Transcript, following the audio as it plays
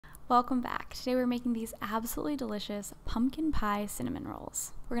Welcome back. Today we're making these absolutely delicious pumpkin pie cinnamon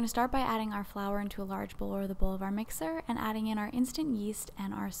rolls. We're going to start by adding our flour into a large bowl or the bowl of our mixer and adding in our instant yeast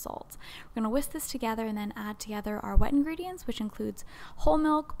and our salt. We're going to whisk this together and then add together our wet ingredients, which includes whole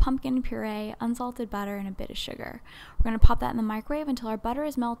milk, pumpkin puree, unsalted butter, and a bit of sugar. We're going to pop that in the microwave until our butter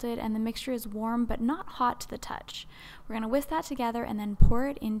is melted and the mixture is warm but not hot to the touch. We're going to whisk that together and then pour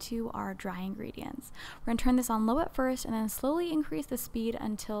it into our dry ingredients. We're going to turn this on low at first and then slowly increase the speed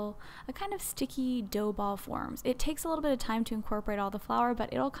until a kind of sticky dough ball forms. It takes a little bit of time to incorporate all the flour,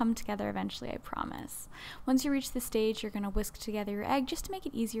 but it'll come together eventually, I promise. Once you reach this stage, you're going to whisk together your egg just to make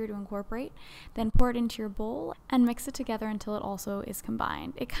it easier to incorporate. Then pour it into your bowl and mix it together until it also is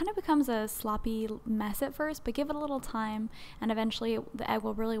combined. It kind of becomes a sloppy mess at first, but give it a little time and eventually the egg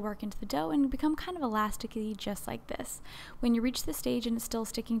will really work into the dough and become kind of elasticy just like this. When you reach this stage and it's still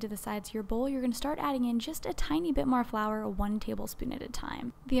sticking to the sides of your bowl, you're going to start adding in just a tiny bit more flour, 1 tablespoon at a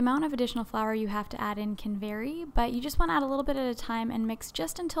time. The amount of additional flour you have to add in can vary, but you just want to add a little bit at a time and mix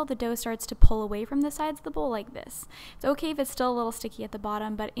just until the dough starts to pull away from the sides of the bowl like this. It's okay if it's still a little sticky at the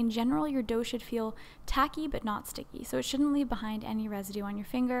bottom, but in general your dough should feel tacky but not sticky, so it shouldn't leave behind any residue on your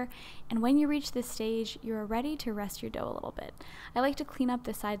finger. And when you reach this stage, you're ready to rest your dough a little bit. I like to clean up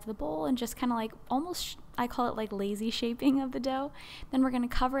the sides of the bowl and just kind of like almost I call it like lazy shaping of the dough. Then we're going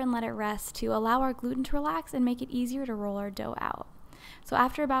to cover and let it rest to allow our gluten to relax and make it easier to roll our dough out. So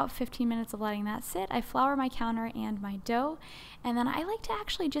after about 15 minutes of letting that sit, I flour my counter and my dough, and then I like to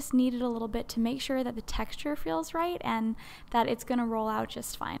actually just knead it a little bit to make sure that the texture feels right and that it's going to roll out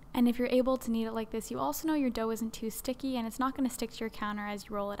just fine. And if you're able to knead it like this, you also know your dough isn't too sticky and it's not going to stick to your counter as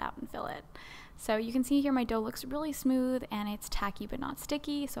you roll it out and fill it. So you can see here my dough looks really smooth and it's tacky but not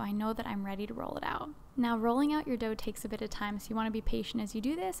sticky, so I know that I'm ready to roll it out. Now rolling out your dough takes a bit of time, so you want to be patient as you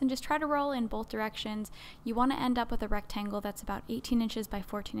do this and just try to roll in both directions. You want to end up with a rectangle that's about 18 inches by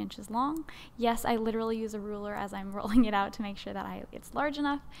 14 inches long. Yes, I literally use a ruler as I'm rolling it out to make sure that it's large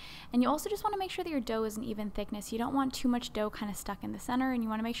enough. And you also just want to make sure that your dough is an even thickness. You don't want too much dough kind of stuck in the center, and you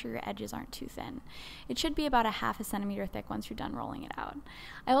want to make sure your edges aren't too thin. It should be about a ½ a centimeter thick once you're done rolling it out.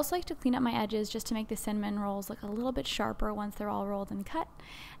 I also like to clean up my edges just to make the cinnamon rolls look a little bit sharper once they're all rolled and cut.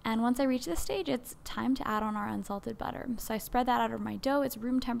 And once I reach this stage, it's time to add on our unsalted butter. So I spread that out over my dough. It's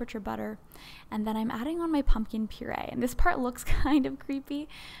room temperature butter. And then I'm adding on my pumpkin puree. And this part looks kind of creepy,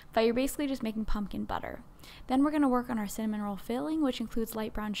 but you're basically just making pumpkin butter. Then we're going to work on our cinnamon roll filling, which includes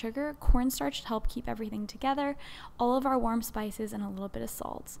light brown sugar, cornstarch to help keep everything together, all of our warm spices, and a little bit of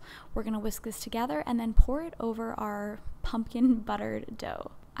salt. We're going to whisk this together and then pour it over our pumpkin buttered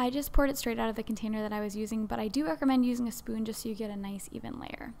dough. I just poured it straight out of the container that I was using, but I do recommend using a spoon just so you get a nice even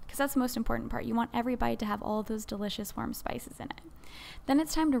layer, because that's the most important part. You want every bite to have all of those delicious warm spices in it. Then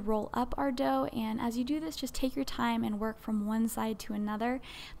it's time to roll up our dough, and as you do this, just take your time and work from one side to another.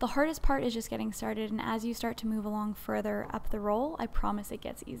 The hardest part is just getting started, and as you start to move along further up the roll, I promise it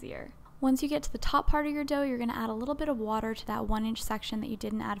gets easier. Once you get to the top part of your dough, you're going to add a little bit of water to that 1-inch section that you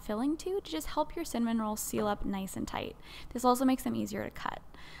didn't add filling to just help your cinnamon rolls seal up nice and tight. This also makes them easier to cut.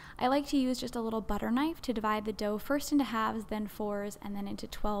 I like to use just a little butter knife to divide the dough first into halves, then 4s, and then into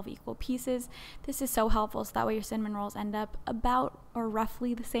 12 equal pieces. This is so helpful, so that way your cinnamon rolls end up about or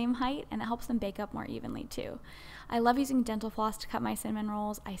roughly the same height, and it helps them bake up more evenly too. I love using dental floss to cut my cinnamon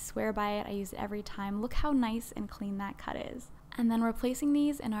rolls. I swear by it. I use it every time. Look how nice and clean that cut is. And then we're placing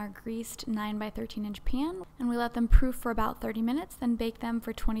these in our greased 9 by 13 inch pan, and we let them proof for about 30 minutes, then bake them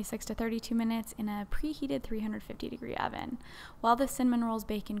for 26 to 32 minutes in a preheated 350-degree oven. While the cinnamon rolls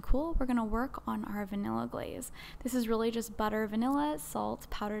bake and cool, we're going to work on our vanilla glaze. This is really just butter, vanilla, salt,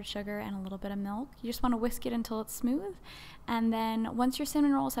 powdered sugar, and a little bit of milk. You just want to whisk it until it's smooth, and then once your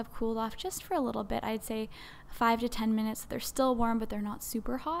cinnamon rolls have cooled off just for a little bit, I'd say 5 to 10 minutes, so they're still warm but they're not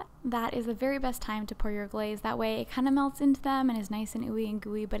super hot, that is the very best time to pour your glaze. That way it kind of melts into them and is nice and ooey and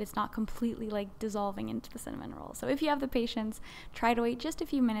gooey, but it's not completely like dissolving into the cinnamon roll. So if you have the patience, try to wait just a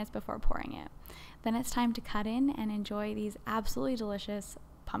few minutes before pouring it. Then it's time to cut in and enjoy these absolutely delicious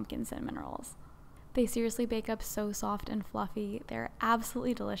pumpkin cinnamon rolls. They seriously bake up so soft and fluffy. They're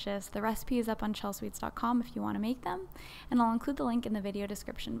absolutely delicious. The recipe is up on Chelsweets.com if you want to make them, and I'll include the link in the video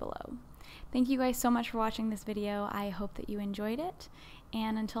description below. Thank you guys so much for watching this video. I hope that you enjoyed it,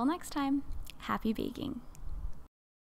 and until next time, happy baking.